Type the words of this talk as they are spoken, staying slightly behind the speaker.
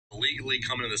illegally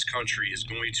coming to this country is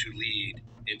going to lead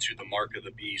into the mark of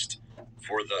the beast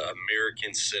for the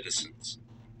American citizens.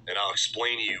 And I'll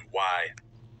explain to you why.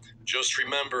 Just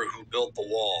remember who built the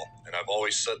wall, and I've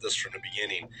always said this from the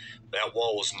beginning. That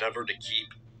wall was never to keep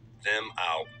them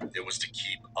out. It was to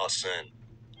keep us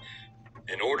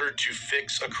in. In order to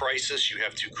fix a crisis, you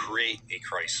have to create a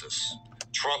crisis.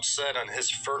 Trump said on his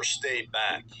first day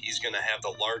back, he's going to have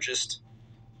the largest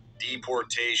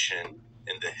deportation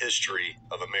in the history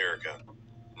of America.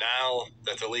 Now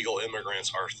that the illegal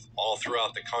immigrants are all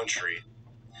throughout the country,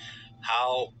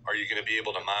 how are you going to be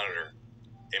able to monitor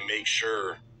and make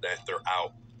sure that they're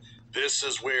out? This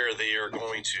is where they are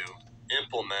going to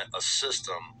implement a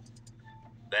system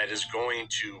that is going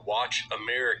to watch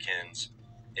Americans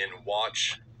and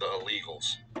watch the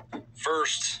illegals.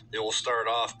 First, it will start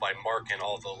off by marking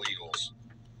all the illegals,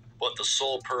 but the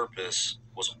sole purpose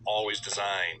was always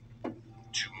designed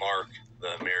to mark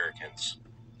the Americans.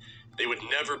 They would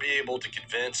never be able to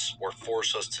convince or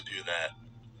force us to do that.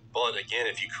 But again,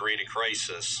 if you create a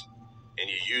crisis and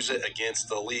you use it against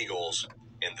the illegals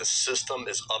and the system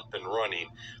is up and running,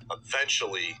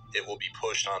 eventually it will be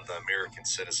pushed on the American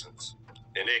citizens.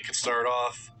 And it could start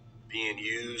off being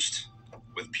used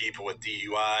with people with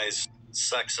DUIs,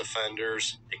 sex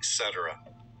offenders, etc.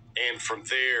 And from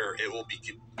there, it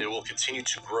will continue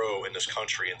to grow in this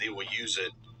country, and they will use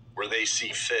it where they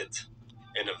see fit.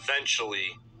 And eventually,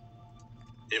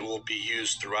 it will be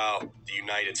used throughout the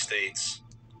United States.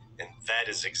 And that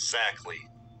is exactly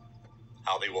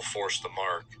how they will force the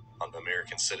mark on the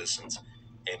American citizens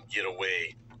and get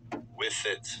away with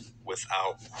it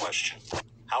without question.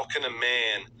 How can a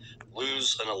man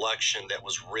lose an election that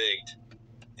was rigged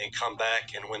and come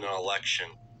back and win an election?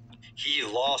 He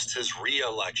lost his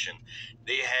re-election.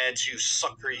 They had to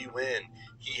sucker you in.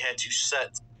 He had to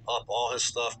set up all his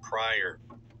stuff prior,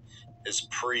 his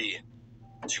pre,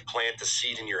 to plant the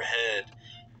seed in your head.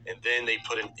 And then they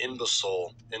put an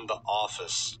imbecile in the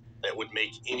office that would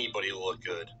make anybody look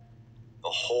good. The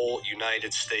whole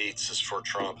United States is for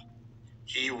Trump.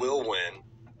 He will win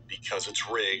because it's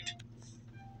rigged.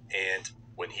 And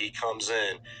when he comes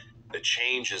in, the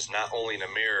change is not only in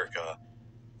America,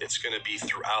 it's going to be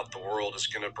throughout the world. It's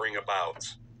going to bring about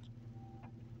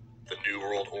the New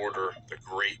World Order, the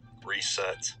Great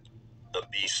Reset, the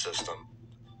beast system.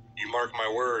 You mark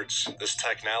my words, this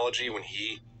technology, when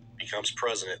he becomes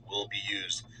president, will be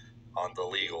used on the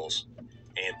illegals.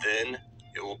 And then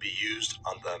it will be used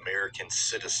on the American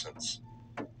citizens.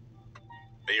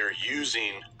 They are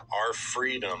using our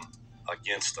freedom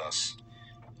against us.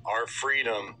 Our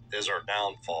freedom is our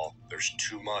downfall. There's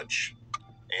too much.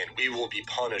 And we will be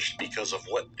punished because of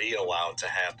what they allowed to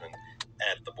happen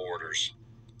at the borders.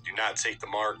 Do not take the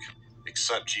mark.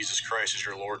 Accept Jesus Christ as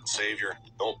your Lord and Savior.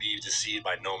 Don't be deceived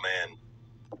by no man.